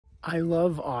I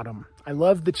love autumn. I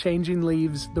love the changing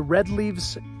leaves, the red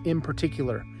leaves in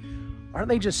particular. Aren't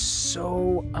they just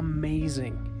so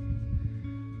amazing?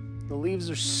 The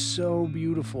leaves are so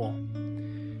beautiful.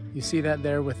 You see that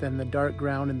there within the dark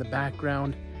ground in the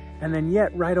background. And then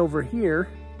yet right over here,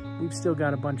 we've still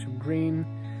got a bunch of green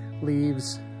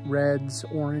leaves, reds,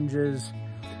 oranges,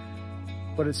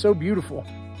 but it's so beautiful.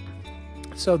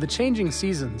 So the changing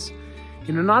seasons,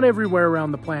 you know, not everywhere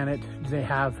around the planet do they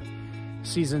have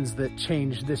seasons that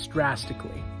change this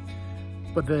drastically.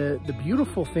 But the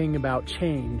beautiful thing about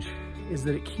change is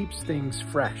that it keeps things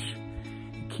fresh.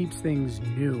 It keeps things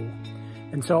new.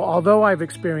 And so although I've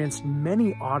experienced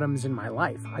many autumns in my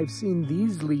life, I've seen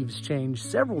these leaves change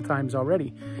several times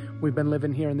already. We've been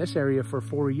living here in this area for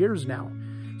 4 years now.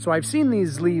 So I've seen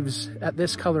these leaves at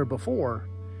this color before,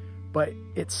 but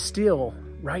it's still,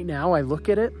 right now I look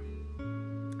at it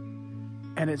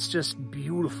and it's just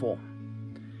beautiful.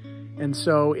 And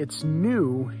so it's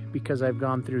new because I've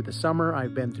gone through the summer,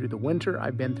 I've been through the winter,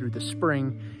 I've been through the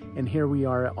spring, and here we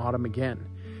are at autumn again.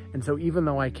 And so even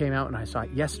though I came out and I saw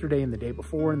it yesterday and the day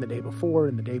before and the day before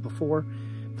and the day before,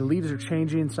 the leaves are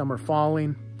changing, some are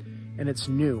falling, and it's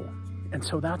new. And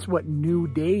so that's what new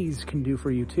days can do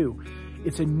for you too.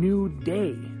 It's a new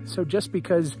day. So just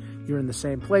because you're in the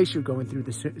same place, you're going through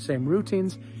the same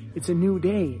routines, it's a new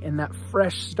day. And that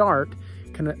fresh start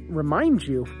can remind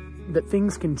you that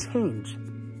things can change.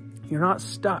 You're not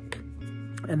stuck.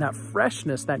 And that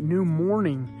freshness, that new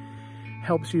morning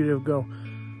helps you to go,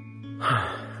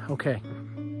 okay,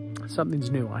 something's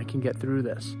new. I can get through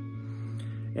this.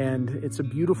 And it's a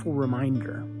beautiful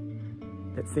reminder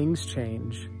that things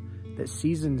change, that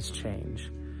seasons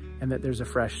change, and that there's a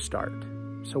fresh start.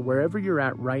 So wherever you're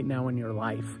at right now in your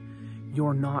life,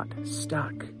 you're not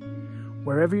stuck.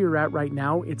 Wherever you're at right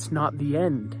now, it's not the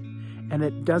end. And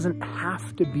it doesn't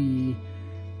have to be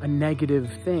a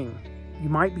negative thing. You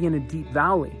might be in a deep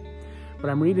valley, but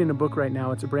I'm reading a book right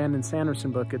now. It's a Brandon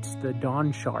Sanderson book. It's the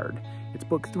Dawn Shard. It's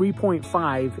book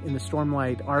 3.5 in the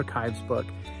Stormlight Archives book.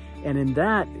 And in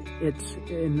that, it's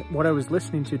in what I was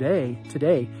listening to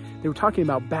today, they were talking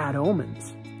about bad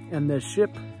omens. And the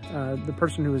ship, the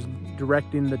person who was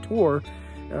directing the tour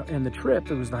and the trip,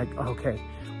 it was like, okay,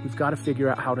 we've got to figure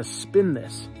out how to spin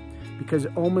this. Because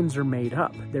omens are made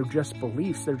up. They're just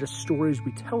beliefs. They're just stories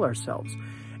we tell ourselves.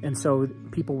 And so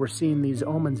people were seeing these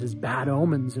omens as bad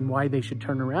omens and why they should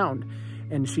turn around.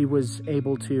 And she was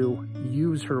able to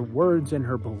use her words and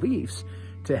her beliefs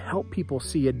to help people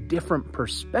see a different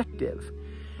perspective.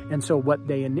 And so what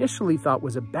they initially thought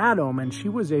was a bad omen, she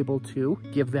was able to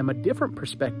give them a different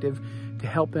perspective to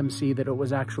help them see that it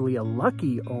was actually a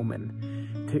lucky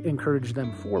omen to encourage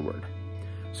them forward.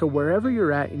 So wherever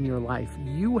you're at in your life,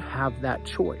 you have that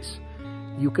choice.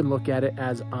 You can look at it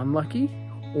as unlucky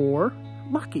or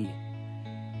lucky.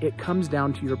 It comes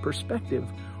down to your perspective.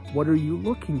 What are you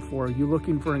looking for? Are you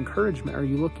looking for encouragement? Are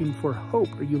you looking for hope?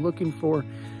 Are you looking for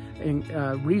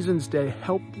reasons to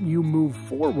help you move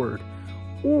forward?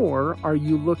 Or are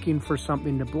you looking for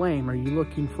something to blame? Are you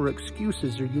looking for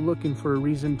excuses? Are you looking for a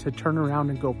reason to turn around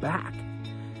and go back?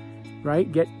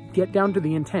 Right? Get down to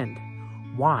the intent.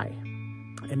 Why?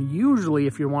 And usually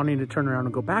if you're wanting to turn around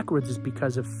and go backwards, it's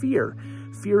because of fear.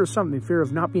 Fear of something, fear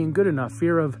of not being good enough,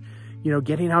 fear of, you know,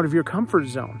 getting out of your comfort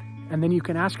zone. And then you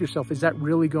can ask yourself, is that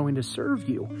really going to serve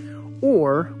you?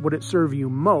 Or would it serve you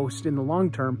most in the long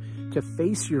term to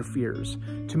face your fears,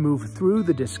 to move through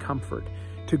the discomfort,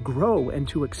 to grow and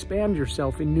to expand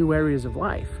yourself in new areas of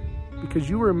life? Because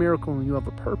you are a miracle and you have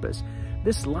a purpose.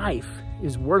 This life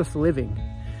is worth living.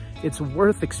 It's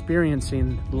worth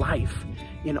experiencing life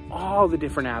in all the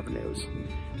different avenues,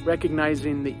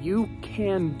 recognizing that you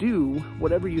can do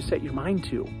whatever you set your mind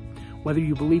to, whether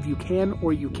you believe you can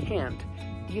or you can't.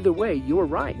 Either way, you're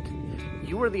right.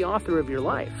 You are the author of your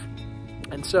life.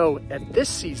 And so at this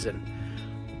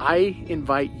season, I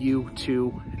invite you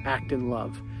to act in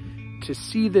love, to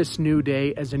see this new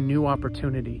day as a new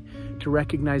opportunity, to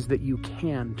recognize that you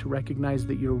can, to recognize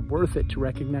that you're worth it, to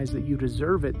recognize that you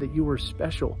deserve it, that you are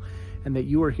special, and that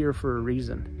you are here for a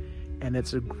reason. And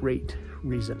it's a great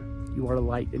reason. You are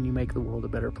light and you make the world a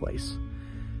better place.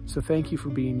 So thank you for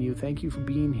being you. Thank you for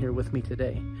being here with me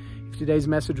today. If today's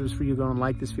message was for you, go and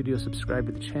like this video, subscribe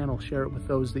to the channel, share it with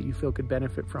those that you feel could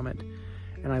benefit from it.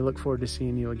 And I look forward to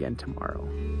seeing you again tomorrow.